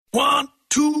1,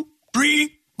 2,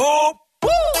 3, 4.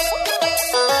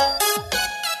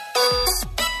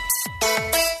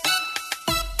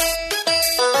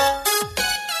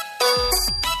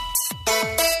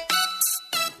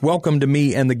 Welcome to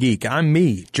Me and the Geek. I'm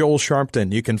me, Joel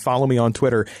Sharpton. You can follow me on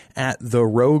Twitter at The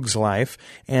Rogues Life.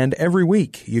 And every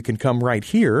week you can come right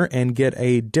here and get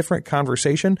a different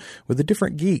conversation with a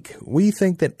different geek. We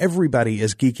think that everybody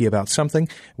is geeky about something.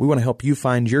 We want to help you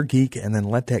find your geek and then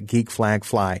let that geek flag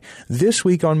fly. This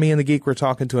week on Me and the Geek, we're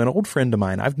talking to an old friend of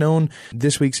mine. I've known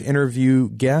this week's interview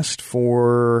guest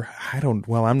for,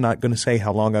 I'm not going to say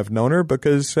how long I've known her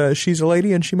because she's a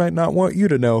lady and she might not want you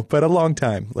to know, but a long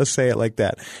time. Let's say it like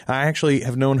that. I actually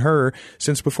have known her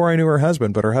since before I knew her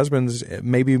husband, but her husband's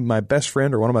maybe my best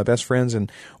friend or one of my best friends. And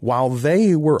while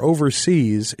they were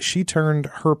overseas, she turned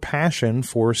her passion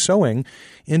for sewing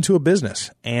into a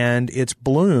business, and it's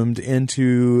bloomed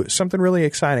into something really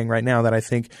exciting right now that I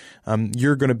think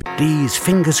you're going to be. These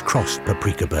fingers crossed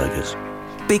paprika burgers.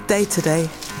 Big day today.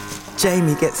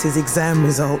 Jamie gets his exam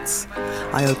results.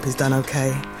 I hope he's done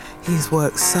okay. He's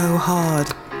worked so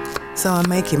hard. So I'm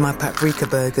making my paprika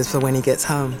burgers for when he gets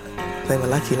home. They were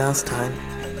lucky last time.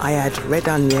 I add red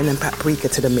onion and paprika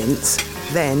to the mince.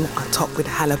 Then I top with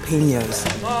jalapenos.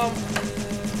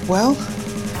 Well?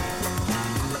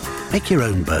 Make your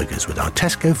own burgers with our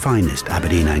Tesco finest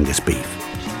Aberdeen Angus beef.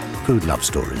 Food Love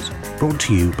Stories, brought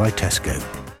to you by Tesco.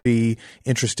 Be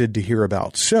interested to hear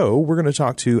about. So we're going to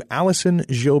talk to Alison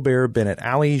Gilbert-Bennett,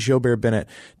 Allie Gilbert-Bennett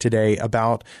today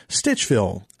about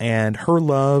Stitchville and her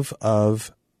love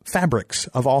of fabrics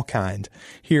of all kind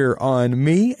here on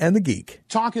Me and the Geek.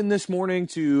 Talking this morning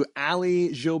to Allie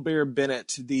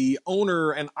Gilbert-Bennett, the owner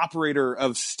and operator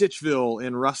of Stitchville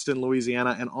in Ruston,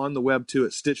 Louisiana, and on the web too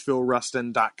at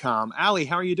stitchvilleruston.com. Allie,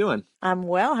 how are you doing? I'm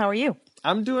well. How are you?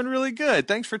 I'm doing really good.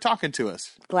 Thanks for talking to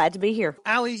us. Glad to be here.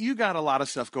 Allie, you got a lot of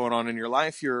stuff going on in your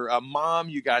life. You're a mom.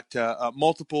 You got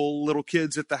multiple little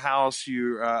kids at the house.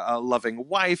 You're a loving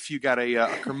wife. You got a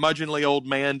curmudgeonly old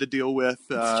man to deal with.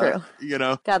 It's true. You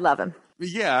know. God love him.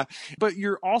 Yeah, but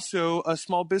you're also a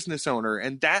small business owner,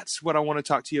 and that's what I want to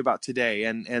talk to you about today,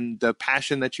 and the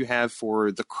passion that you have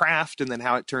for the craft, and then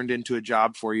how it turned into a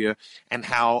job for you, and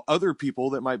how other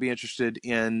people that might be interested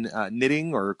in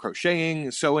knitting or crocheting,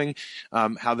 sewing,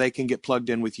 how they can get plugged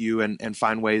in with you and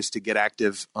find ways to get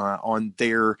active on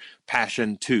their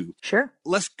passion too. Sure.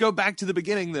 Let's go back to the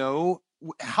beginning, though.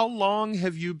 How long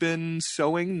have you been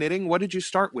sewing, knitting? What did you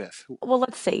start with? Well,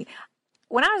 let's see.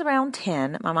 When I was around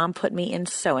 10, my mom put me in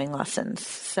sewing lessons.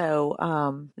 So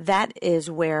that is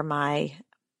where my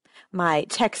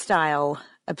textile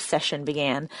obsession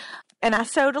began. And I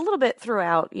sewed a little bit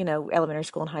throughout, elementary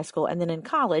school and high school. And then in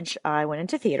college, I went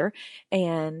into theater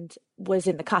and was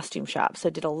in the costume shop. So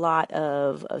did a lot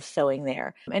of sewing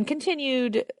there and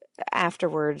continued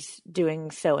afterwards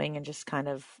doing sewing and just kind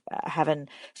of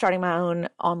starting my own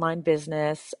online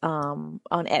business on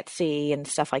Etsy and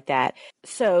stuff like that.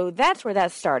 So that's where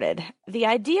that started. The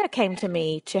idea came to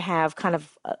me to have kind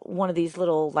of one of these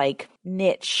little like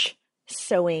niche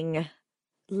sewing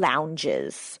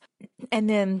lounges. And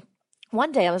then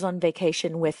one day I was on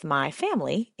vacation with my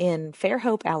family in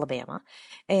Fairhope, Alabama,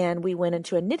 and we went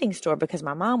into a knitting store because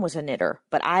my mom was a knitter,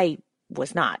 but I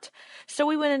was not. So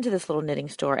we went into this little knitting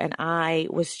store and I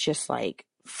was just like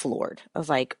floored. I was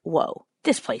like, whoa,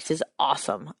 this place is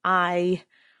awesome. I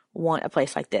want a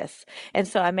place like this. And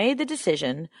so I made the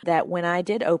decision that when I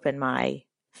did open my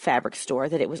fabric store,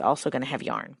 that it was also going to have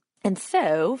yarn. And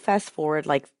so fast forward,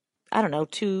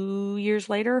 2 years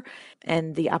later,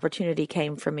 and the opportunity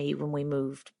came for me when we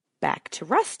moved back to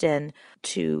Ruston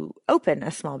to open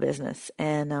a small business.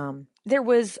 And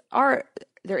there is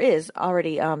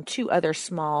already 2 other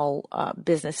small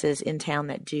businesses in town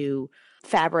that do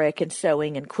fabric and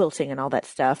sewing and quilting and all that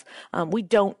stuff. We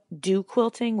don't do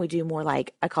quilting. We do more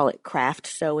like, I call it craft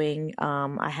sewing.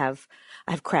 I have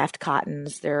craft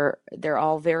cottons. They're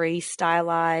all very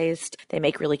stylized. They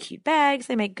make really cute bags.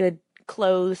 They make good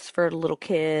clothes for little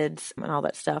kids and all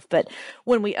that stuff. But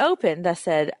when we opened, I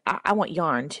said, I want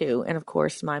yarn too. And of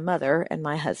course, my mother and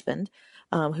my husband,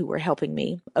 who were helping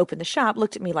me open the shop,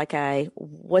 looked at me like I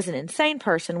was an insane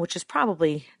person, which is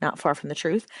probably not far from the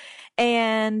truth,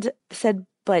 and said,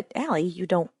 but Allie, you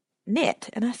don't knit.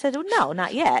 And I said, well, no,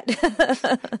 not yet.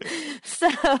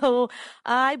 So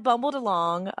I bumbled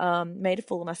along, made a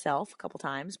fool of myself a couple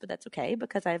times, but that's okay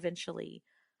because I eventually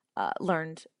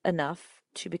learned enough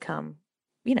to become,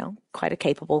 quite a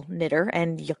capable knitter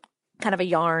and kind of a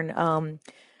yarn,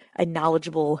 a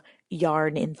knowledgeable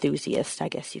yarn enthusiast, I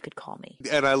guess you could call me.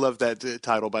 And I love that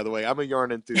title, by the way. I'm a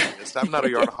yarn enthusiast. I'm not a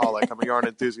yarnaholic. I'm a yarn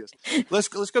enthusiast. Let's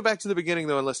go back to the beginning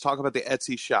though, and let's talk about the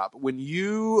Etsy shop. When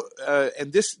you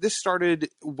and this started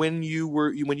when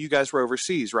you guys were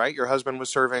overseas, right? Your husband was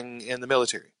serving in the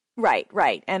military.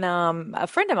 Right. And a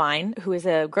friend of mine who is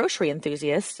a grocery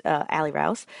enthusiast, Allie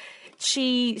Rouse,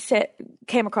 she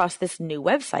came across this new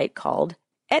website called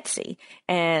Etsy.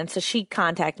 And so she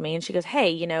contacted me and she goes,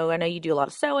 hey, I know you do a lot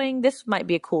of sewing. This might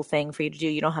be a cool thing for you to do.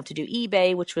 You don't have to do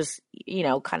eBay, which was,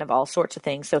 kind of all sorts of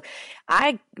things. So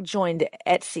I joined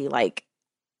Etsy like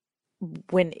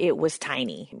when it was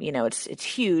tiny. It's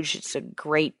huge. It's a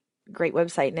great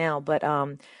website now, but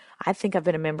I think I've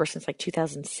been a member since like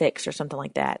 2006 or something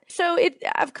like that. So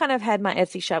I've kind of had my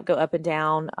Etsy shop go up and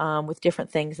down with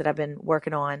different things that I've been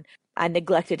working on. I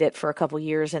neglected it for a couple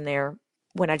years in there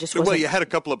when I just wasn't. Well, you had a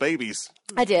couple of babies.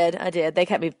 I did. They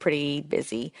kept me pretty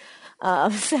busy.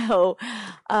 But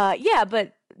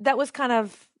that was kind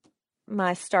of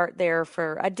my start there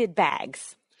I did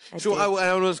bags. I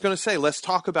was going to say, let's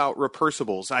talk about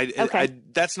repursables. Okay.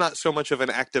 That's not so much of an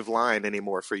active line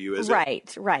anymore for you, is it?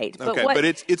 Right. But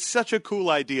it's such a cool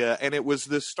idea, and it was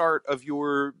the start of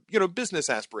your business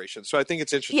aspirations. So I think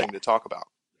it's interesting to talk about.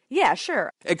 Yeah,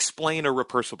 sure. Explain a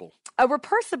repursible. A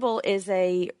repursible is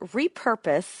a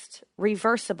repurposed,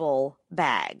 reversible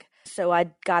bag. So I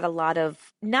got a lot of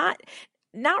not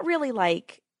really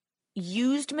like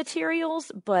used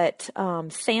materials, but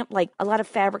like a lot of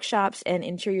fabric shops and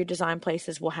interior design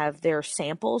places will have their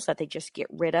samples that they just get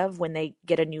rid of when they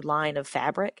get a new line of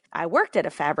fabric. I worked at a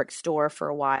fabric store for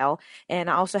a while, and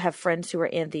I also have friends who are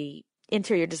in the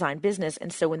interior design business,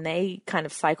 and so when they kind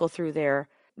of cycle through their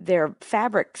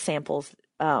fabric samples,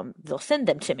 they'll send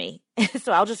them to me.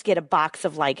 So I'll just get a box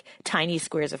of like tiny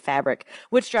squares of fabric,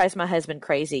 which drives my husband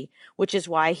crazy, which is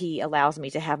why he allows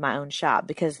me to have my own shop,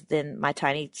 because then my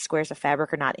tiny squares of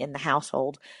fabric are not in the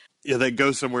household. Yeah, they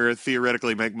go somewhere and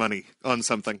theoretically make money on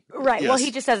something. Right. Yes. Well,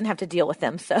 he just doesn't have to deal with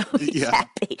them, so he's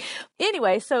happy.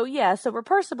 Anyway, so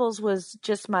Repursibles was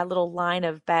just my little line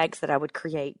of bags that I would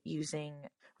create using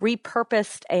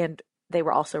repurposed, and they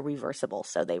were also reversible,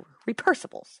 so they were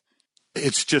repursibles.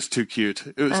 It's just too cute.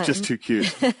 It was just too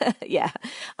cute. Yeah.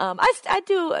 I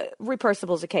do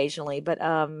repursibles occasionally, but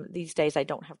these days I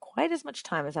don't have quite as much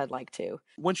time as I'd like to.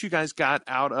 Once you guys got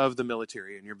out of the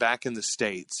military and you're back in the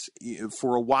States,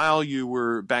 for a while you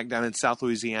were back down in South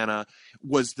Louisiana.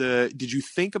 Did you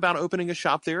think about opening a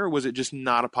shop there, or was it just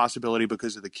not a possibility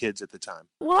because of the kids at the time?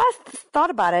 Well, I thought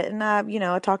about it, and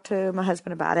I talked to my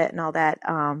husband about it and all that,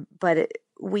 but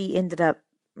we ended up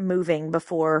moving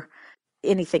before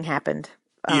anything happened.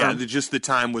 Just the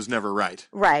time was never right.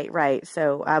 Right.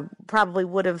 So I probably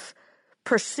would have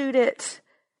pursued it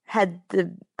had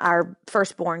our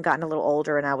firstborn gotten a little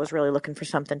older and I was really looking for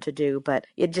something to do. But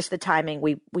the timing,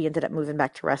 we ended up moving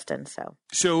back to Ruston.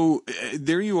 So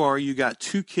there you are. You got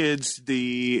two kids.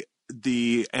 I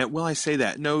say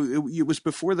that. No, it was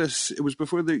before this. It was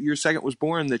before your second was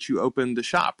born that you opened the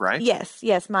shop, right?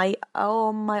 Yes. My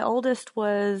oldest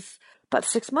was about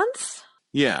 6 months.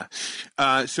 Yeah.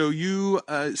 So you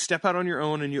step out on your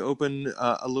own and you open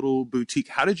a little boutique.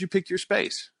 How did you pick your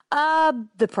space?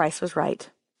 The price was right.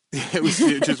 It was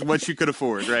just what you could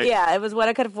afford, right? Yeah, it was what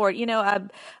I could afford.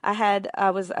 I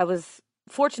was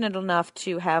fortunate enough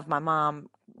to have my mom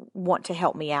want to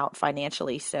help me out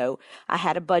financially. So I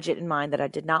had a budget in mind that I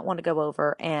did not want to go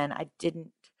over, and I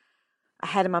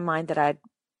had in my mind that I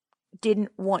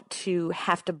didn't want to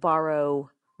have to borrow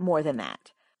more than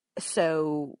that.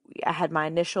 So I had my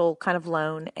initial kind of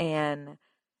loan, and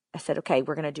I said, okay,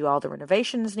 we're going to do all the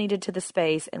renovations needed to the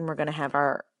space, and we're going to have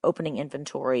our opening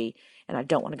inventory, and I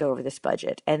don't want to go over this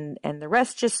budget. And the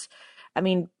rest just,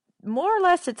 more or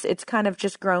less it's kind of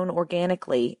just grown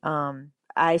organically.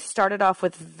 I started off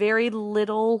with very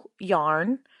little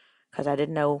yarn because I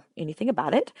didn't know anything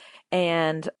about it.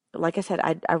 And like I said,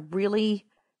 I really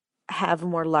have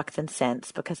more luck than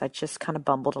sense because I just kind of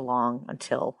bumbled along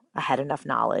until I had enough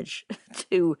knowledge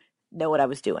to know what I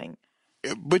was doing.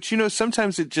 But,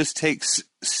 sometimes it just takes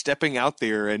stepping out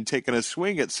there and taking a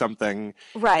swing at something,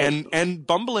 right, and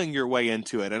bumbling your way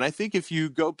into it. And I think if you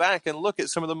go back and look at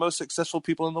some of the most successful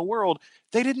people in the world,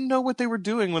 they didn't know what they were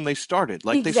doing when they started.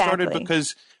 Like exactly. They started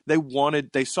because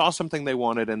they saw something they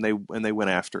wanted and they went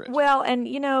after it. Well, and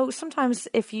sometimes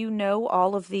if you know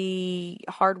all of the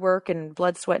hard work and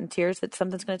blood, sweat, and tears that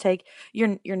something's going to take,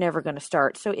 you're never going to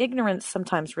start. So ignorance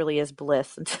sometimes really is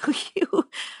bliss until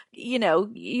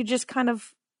you just kind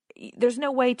of, there's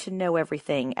no way to know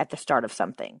everything at the start of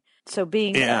something. So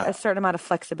being a certain amount of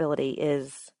flexibility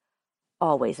is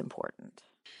always important.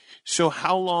 So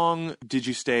how long did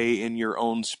you stay in your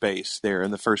own space there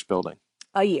in the first building?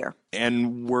 A year.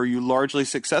 And were you largely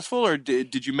successful, or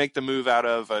did you make the move out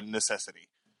of a necessity?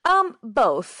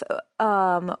 Both.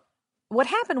 What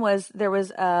happened was there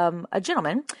was a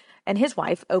gentleman and his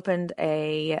wife opened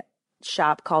a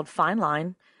shop called Fine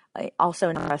Line, also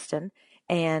in Preston,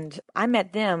 and I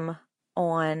met them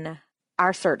on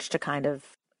our search to kind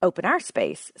of open our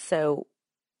space. So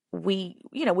we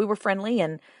were friendly,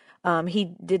 and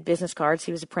he did business cards.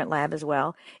 He was a print lab as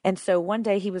well. And so one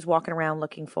day he was walking around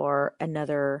looking for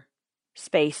another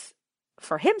space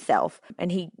for himself.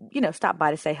 And he, stopped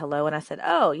by to say hello. And I said,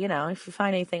 oh, if you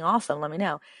find anything awesome, let me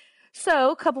know.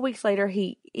 So a couple weeks later,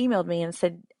 he emailed me and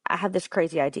said, I have this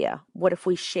crazy idea. What if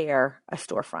we share a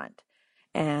storefront?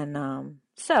 And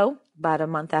so about a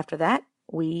month after that,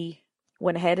 we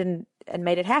went ahead and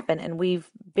made it happen. And we've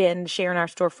been sharing our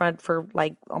storefront for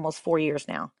like almost 4 years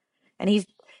now. And he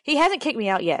hasn't kicked me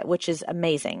out yet, which is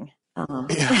amazing.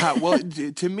 Yeah, well,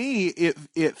 to me,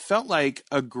 it felt like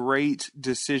a great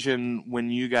decision when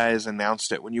you guys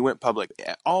announced it, when you went public.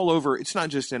 All over, it's not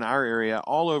just in our area,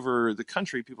 all over the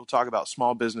country, people talk about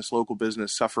small business, local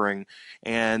business suffering.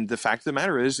 And the fact of the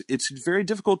matter is, it's very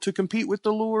difficult to compete with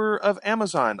the lure of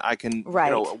Amazon. I can,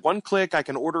 one click, I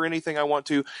can order anything I want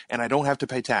to, and I don't have to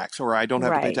pay tax, or I don't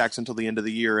have to pay tax until the end of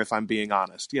the year if I'm being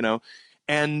honest,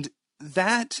 And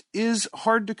that is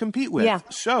hard to compete with. Yeah.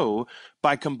 So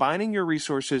by combining your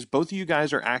resources, both of you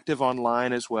guys are active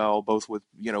online as well, both with,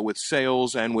 with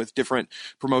sales and with different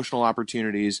promotional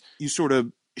opportunities. You sort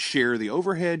of share the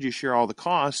overhead, you share all the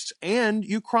costs, and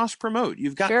you cross promote.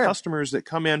 You've got customers that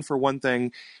come in for one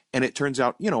thing, and it turns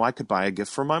out, I could buy a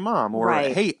gift for my mom, or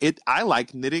hey, I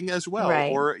like knitting as well,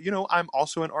 or I'm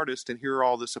also an artist, and here are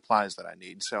all the supplies that I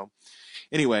need. So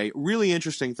anyway, really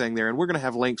interesting thing there, and we're going to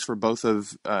have links for both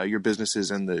of your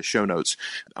businesses in the show notes.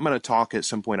 I'm going to talk at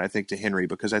some point, I think, to Henry,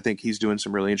 because I think he's doing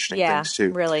some really interesting things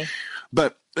too. Really.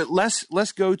 But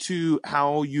let's go to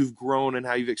how you've grown and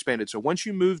how you've expanded. So once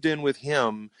you moved in with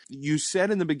him, you said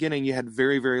in the beginning you had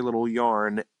very, very little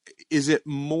yarn. Is it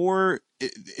more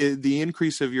the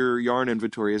increase of your yarn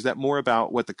inventory? Is that more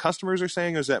about what the customers are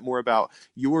saying, or is that more about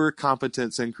your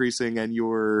competence increasing and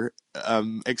your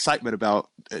excitement about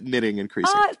knitting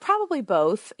increasing? Probably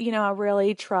both. I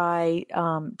really try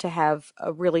to have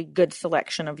a really good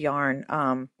selection of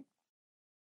yarn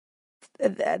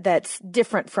that's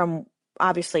different from.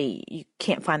 Obviously, you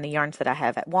can't find the yarns that I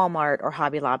have at Walmart or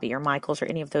Hobby Lobby or Michael's or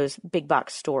any of those big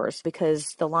box stores,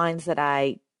 because the lines that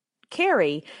I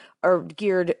carry are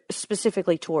geared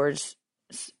specifically towards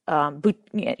kind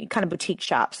of boutique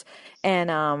shops. And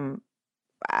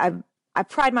I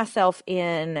pride myself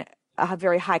in a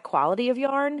very high quality of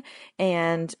yarn.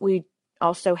 And we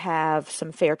also have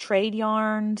some fair trade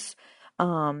yarns,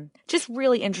 just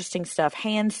really interesting stuff,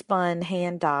 hand spun,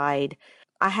 hand dyed.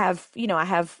 I have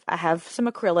some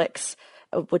acrylics,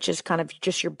 which is kind of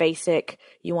just your basic.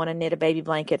 You want to knit a baby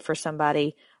blanket for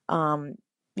somebody.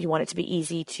 You want it to be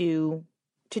easy to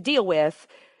deal with.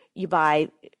 You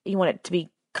want it to be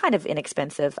kind of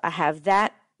inexpensive. I have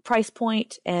that price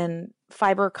point and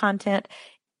fiber content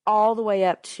all the way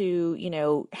up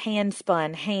to, hand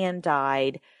spun, hand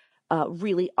dyed,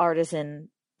 really artisan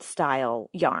style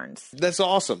yarns. That's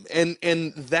awesome. And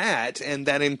that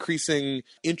increasing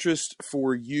interest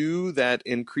for you, that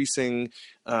increasing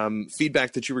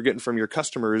feedback that you were getting from your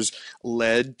customers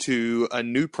led to a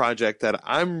new project that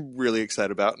I'm really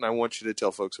excited about, and I want you to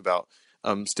tell folks about,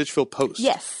 Stitchville Post.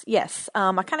 Yes.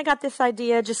 I kind of got this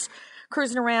idea just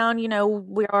cruising around.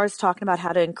 We're always talking about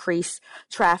how to increase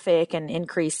traffic and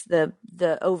increase the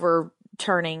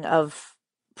overturning of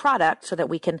product so that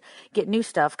we can get new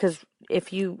stuff. Because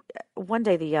one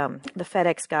day the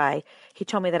FedEx guy, he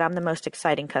told me that I'm the most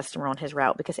exciting customer on his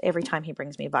route, because every time he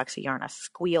brings me a box of yarn, I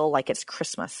squeal like it's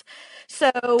Christmas.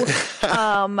 So,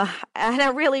 and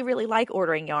I really, really like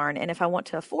ordering yarn. And if I want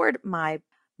to afford my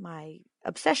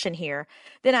obsession here,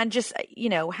 then I just,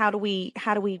 how do we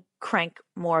crank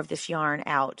more of this yarn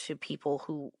out to people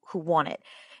who want it?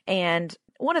 And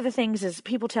one of the things is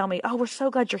people tell me, oh, we're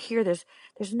so glad you're here. There's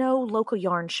no local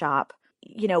yarn shop.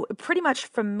 Pretty much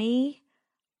from me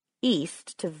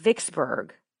east to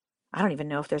Vicksburg, I don't even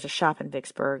know if there's a shop in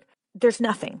Vicksburg. There's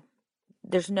nothing.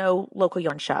 There's no local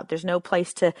yarn shop. There's no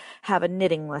place to have a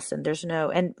knitting lesson.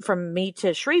 And from me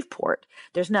to Shreveport,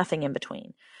 there's nothing in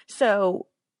between. So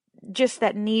just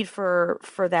that need for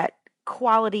that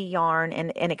quality yarn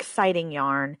and exciting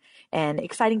yarn and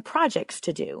exciting projects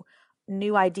to do,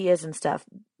 new ideas and stuff.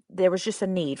 There was just a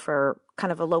need for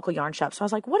kind of a local yarn shop. So I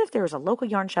was like, what if there was a local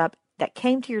yarn shop that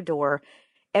came to your door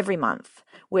every month.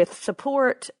 With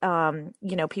support,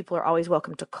 people are always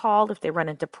welcome to call if they run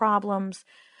into problems.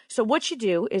 So what you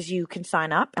do is you can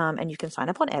sign up, and you can sign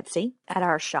up on Etsy at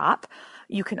our shop.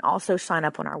 You can also sign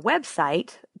up on our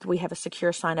website. We have a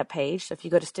secure sign-up page. So if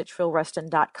you go to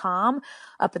StitchvilleRustin.com,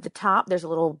 up at the top, there's a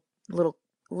little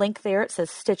link there. It says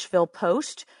Stitchville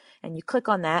Post, and you click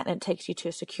on that, and it takes you to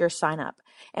a secure sign-up.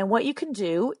 And what you can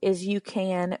do is you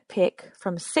can pick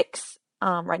from 6.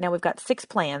 Right now we've got 6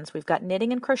 plans. We've got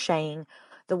knitting and crocheting,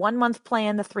 the 1-month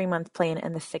plan, the 3-month plan,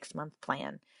 and the 6-month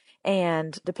plan.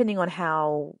 And depending on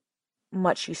how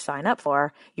much you sign up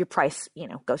for, your price,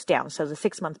 goes down. So the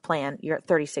 6-month plan, you're at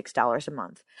 $36 a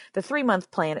month. The 3-month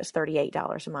plan is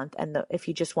 $38 a month. And if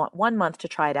you just want 1 month to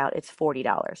try it out, it's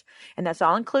 $40. And that's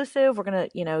all inclusive. We're going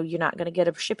to, you're not going to get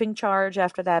a shipping charge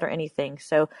after that or anything.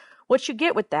 So what you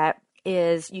get with that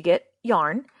is you get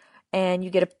yarn, and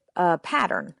you get a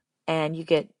pattern, and you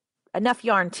get enough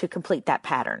yarn to complete that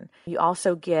pattern. You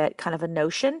also get kind of a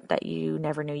notion that you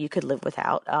never knew you could live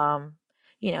without.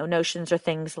 Notions are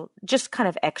things, just kind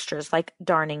of extras like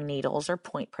darning needles or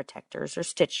point protectors or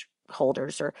stitch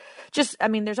holders, or just,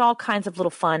 there's all kinds of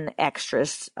little fun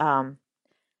extras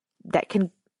that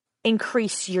can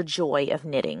increase your joy of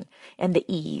knitting and the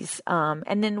ease.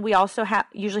 And then we also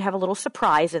usually have a little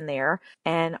surprise in there,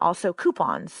 and also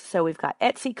coupons. So we've got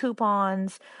Etsy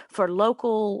coupons for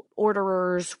local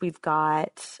orderers. We've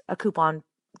got a coupon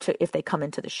if they come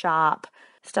into the shop,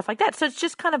 stuff like that. So it's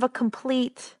just kind of a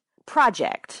complete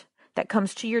project that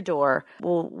comes to your door.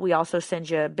 We also send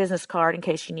you a business card in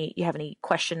case you have any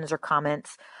questions or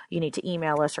comments. You need to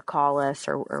email us or call us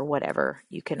or whatever.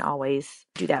 You can always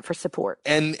do that for support.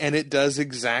 And it does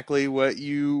exactly what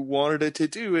you wanted it to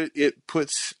do. It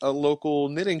puts a local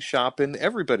knitting shop in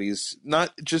everybody's,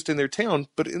 not just in their town,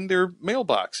 but in their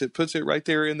mailbox. It puts it right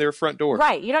there in their front door.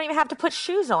 Right. You don't even have to put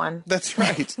shoes on. That's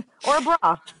right. Or a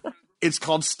bra. It's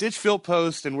called Stitchville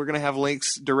Post, and we're going to have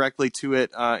links directly to it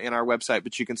in our website,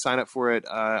 but you can sign up for it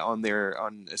on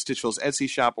Stitchville's Etsy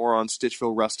shop or on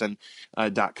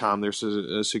StitchvilleRustin.com. There's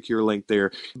a secure link there.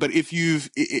 But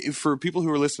for people who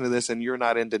are listening to this and you're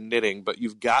not into knitting, but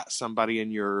you've got somebody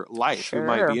in your life who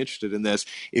might be interested in this,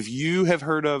 if you have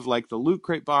heard of like the Loot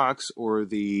Crate box or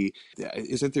there's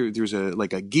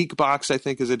a Geek box, I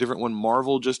think is a different one.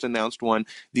 Marvel just announced one.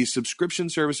 These subscription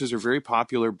services are very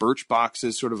popular. Birchbox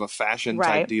is sort of a fashion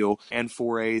type deal, and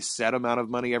for a set amount of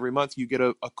money every month you get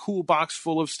a cool box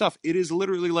full of stuff. It is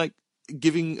literally like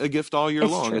giving a gift all year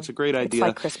long. True. It's a great idea. It's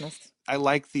like Christmas. I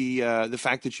like the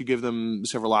fact that you give them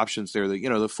several options there. The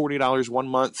 $40 1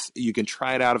 month, you can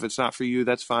try it out. If it's not for you,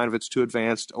 that's fine. If it's too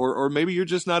advanced, or maybe you're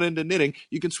just not into knitting,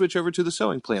 you can switch over to the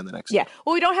sewing plan the next. Yeah.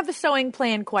 Well, we don't have the sewing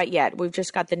plan quite yet. We've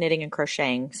just got the knitting and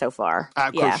crocheting so far.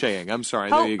 Crocheting. I'm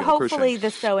sorry. There you go. Hopefully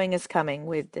the sewing is coming.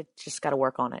 We've just got to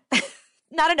work on it.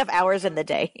 Not enough hours in the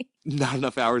day. Not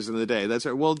enough hours in the day. That's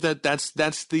right. Well, that's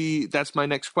my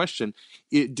next question.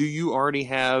 Do you already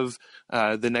have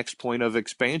the next point of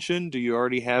expansion? Do you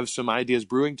already have some ideas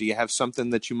brewing? Do you have something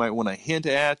that you might want to hint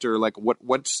at, or like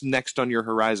what's next on your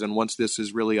horizon once this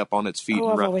is really up on its feet?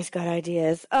 I've always got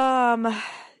ideas. What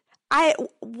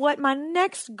my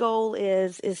next goal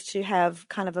is to have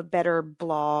kind of a better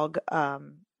blog,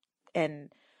 and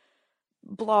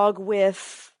blog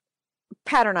with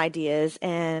pattern ideas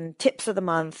and tips of the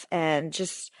month, and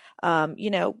just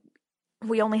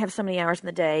we only have so many hours in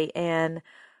the day, and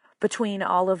between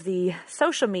all of the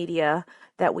social media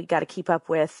that we got to keep up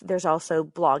with, there's also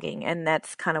blogging, and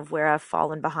that's kind of where I've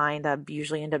fallen behind. I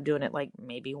usually end up doing it like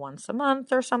maybe once a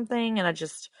month or something, and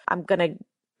I'm gonna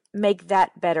make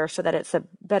that better so that it's a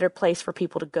better place for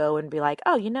people to go and be like,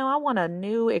 oh, I want a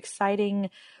new exciting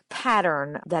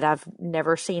pattern that I've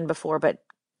never seen before but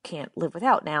can't live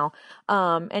without now.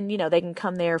 And they can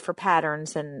come there for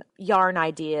patterns and yarn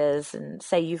ideas, and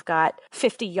say you've got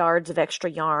 50 yards of extra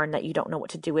yarn that you don't know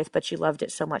what to do with, but you loved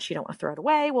it so much you don't want to throw it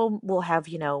away. Well, we'll have,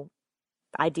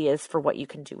 ideas for what you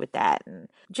can do with that, and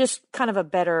just kind of a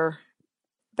better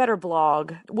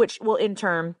blog, which will in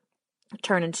turn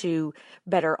turn into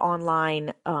better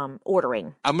online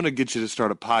ordering. I'm going to get you to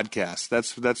start a podcast.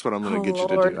 That's what I'm going to get you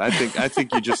to do. I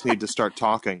think you just need to start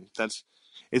talking.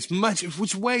 It's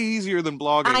way easier than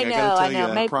blogging. I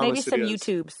know. Maybe some is.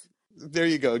 YouTubes. There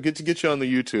you go. Get you on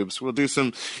the YouTubes. We'll do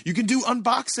you can do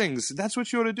unboxings. That's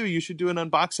what you ought to do. You should do an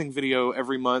unboxing video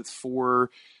every month for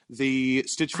the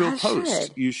Stitchville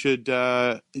Post. You should,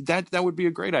 that would be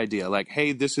a great idea. Like,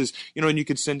 hey, this is, and you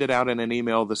could send it out in an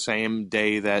email the same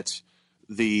day that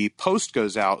the post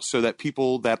goes out, so that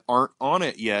people that aren't on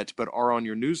it yet, but are on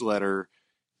your newsletter,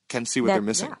 can see what they're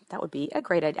missing. Yeah, that would be a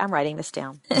great idea. I'm writing this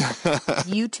down.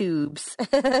 YouTubes.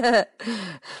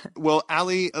 Well,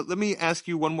 Allie, let me ask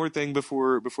you one more thing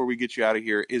before we get you out of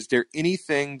here. Is there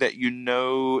anything that you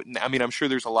know? I mean, I'm sure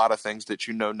there's a lot of things that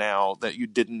you know now that you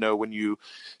didn't know when you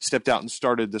stepped out and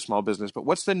started the small business. But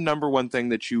what's the number one thing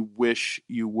that you wish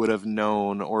you would have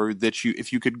known, or that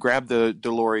if you could grab the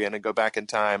DeLorean and go back in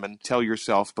time and tell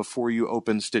yourself before you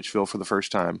opened Stitchville for the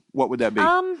first time, what would that be?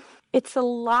 It's a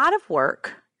lot of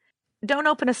work. Don't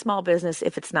open a small business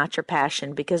if it's not your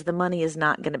passion, because the money is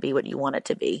not going to be what you want it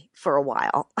to be for a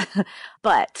while.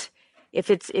 But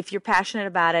if you're passionate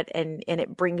about it and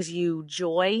it brings you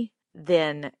joy,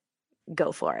 then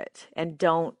go for it, and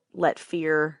don't let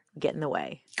fear get in the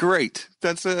way. Great.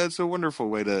 That's a wonderful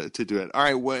way to do it. All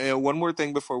right. One more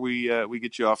thing before we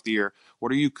get you off the air.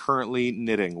 What are you currently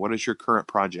knitting? What is your current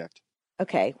project?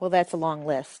 Okay, well, that's a long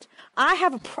list. I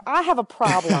have a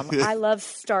problem. I love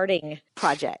starting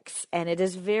projects, and it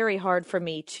is very hard for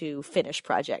me to finish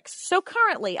projects. So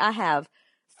currently, I have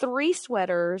 3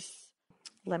 sweaters.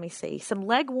 Let me see, some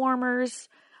leg warmers,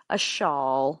 a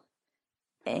shawl,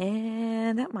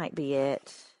 and that might be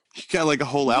it. You got like a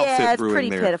whole outfit brewing there. Yeah, it's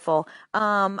pretty pitiful.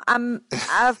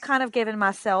 I've kind of given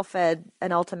myself an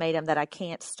ultimatum that I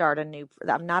can't start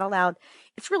I'm not allowed.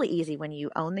 It's really easy when you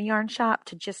own the yarn shop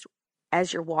to just,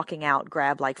 as you're walking out,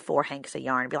 grab like 4 hanks of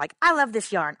yarn and be like, I love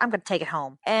this yarn, I'm going to take it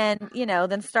home. And,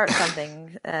 then start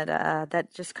something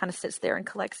that just kind of sits there and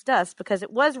collects dust, because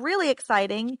it was really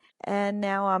exciting. And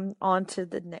now I'm on to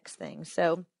the next thing.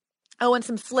 So, and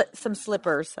some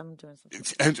slippers. I'm doing some.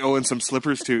 And some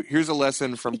slippers too. Here's a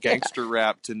lesson from gangster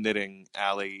rap to knitting,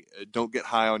 Allie. Don't get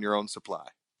high on your own supply.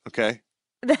 Okay?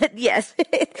 Yes.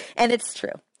 And it's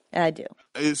true. I do.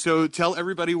 So tell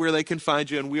everybody where they can find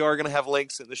you, and we are going to have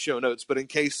links in the show notes, but in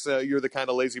case you're the kind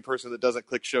of lazy person that doesn't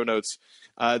click show notes,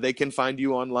 they can find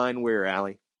you online where,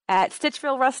 Allie? At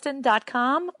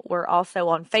StitchvilleRustin.com. We're also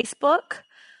on Facebook.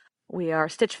 We are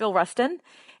Stitchville Rustin.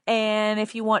 And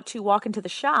if you want to walk into the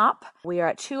shop, we are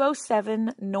at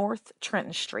 207 North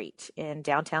Trenton Street in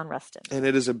downtown Ruston. And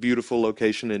it is a beautiful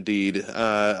location indeed,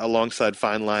 alongside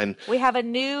Fine Line. We have a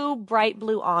new bright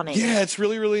blue awning. Yeah, it's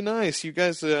really, really nice. You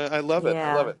guys, I love it.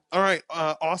 Yeah. I love it. All right,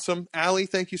 awesome. Allie,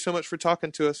 thank you so much for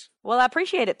talking to us. Well, I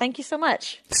appreciate it. Thank you so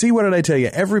much. See, what did I tell you?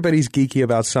 Everybody's geeky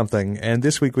about something. And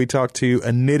this week we talked to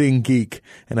a knitting geek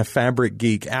and a fabric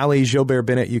geek, Allie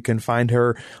Gilbert-Bennett. You can find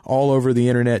her all over the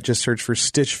internet. Just search for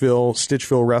Stitchville,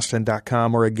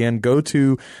 StitchvilleRustin.com, or again, go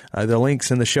to the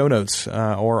links in the show notes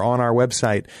or on our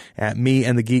website at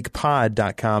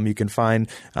meandthegeekpod.com. You can find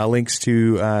links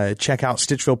to check out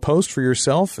Stitchville Post for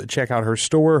yourself, check out her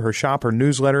store, her shop, her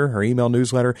newsletter, her email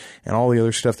newsletter, and all the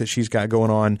other stuff that she's got going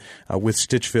on with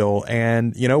Stitchville.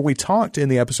 And, we talked in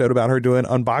the episode about her doing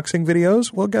unboxing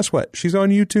videos. Well, guess what? She's on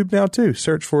YouTube now, too.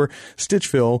 Search for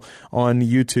Stitchville on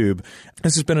YouTube.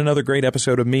 This has been another great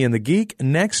episode of Me and the Geek.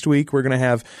 Next week, we're going to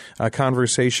have a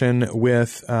conversation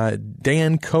with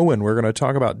Dan Cohen. We're going to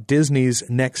talk about Disney's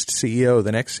next CEO,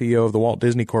 the next CEO of the Walt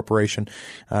Disney Corporation.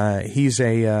 He's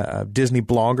a Disney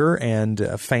blogger and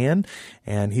a fan,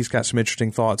 and he's got some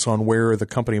interesting thoughts on where the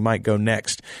company might go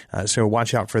next. So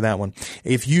watch out for that one.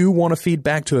 If you want to feed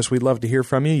back to us, we'd love to hear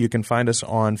from you. You can find us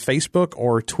on Facebook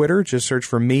or Twitter. Just search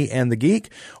for Me and the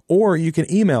Geek, or you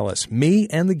can email us,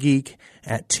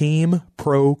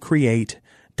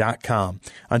 meandthegeek@teamprocreate.com.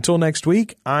 Until next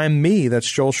week, I'm me. That's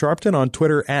Joel Sharpton on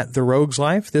Twitter at The Rogues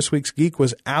Life. This week's geek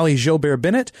was Allie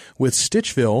Gilbert-Bennett with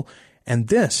Stitchville, and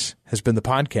this has been the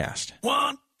podcast.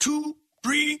 1, 2,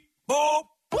 3, 4.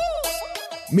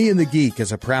 Me and the Geek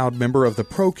is a proud member of the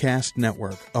Procast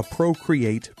Network, a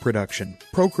Procreate production.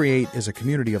 Procreate is a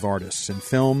community of artists in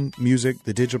film, music,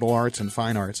 the digital arts, and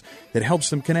fine arts that helps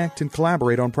them connect and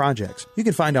collaborate on projects. You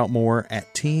can find out more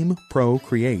at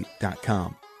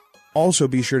teamprocreate.com. Also,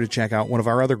 be sure to check out one of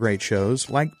our other great shows,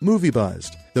 like Movie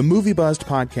Buzzed. The Movie Buzzed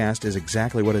podcast is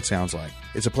exactly what it sounds like.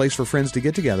 It's a place for friends to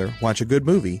get together, watch a good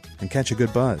movie, and catch a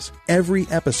good buzz. Every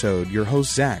episode, your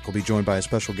host, Zach, will be joined by a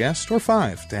special guest, or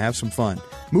 5, to have some fun.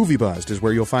 Movie Buzzed is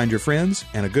where you'll find your friends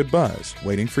and a good buzz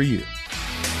waiting for you.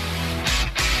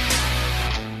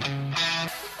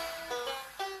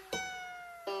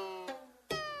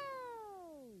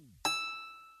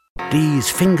 These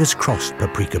fingers-crossed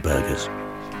paprika burgers.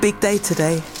 Big day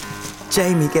today.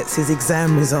 Jamie gets his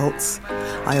exam results.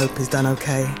 I hope he's done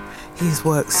okay. He's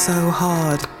worked so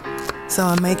hard. So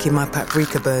I'm making my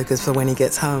paprika burgers for when he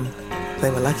gets home.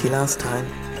 They were lucky last time.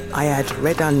 I add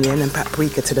red onion and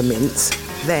paprika to the mince.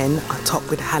 Then I top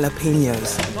with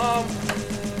jalapenos.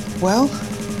 Well?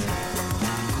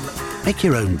 Make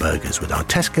your own burgers with our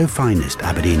Tesco finest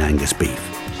Aberdeen Angus beef.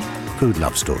 Food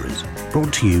Love Stories,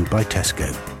 brought to you by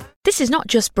Tesco. This is not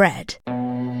just bread.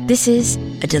 This is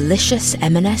a delicious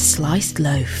M&S sliced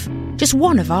loaf. Just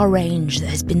one of our range that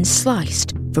has been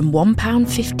sliced from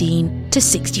 £1.15 to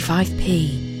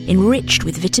 65p. Enriched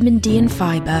with vitamin D and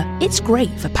fibre, it's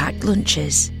great for packed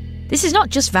lunches. This is not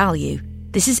just value.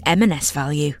 This is M&S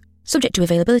value. Subject to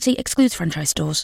availability, excludes franchise stores.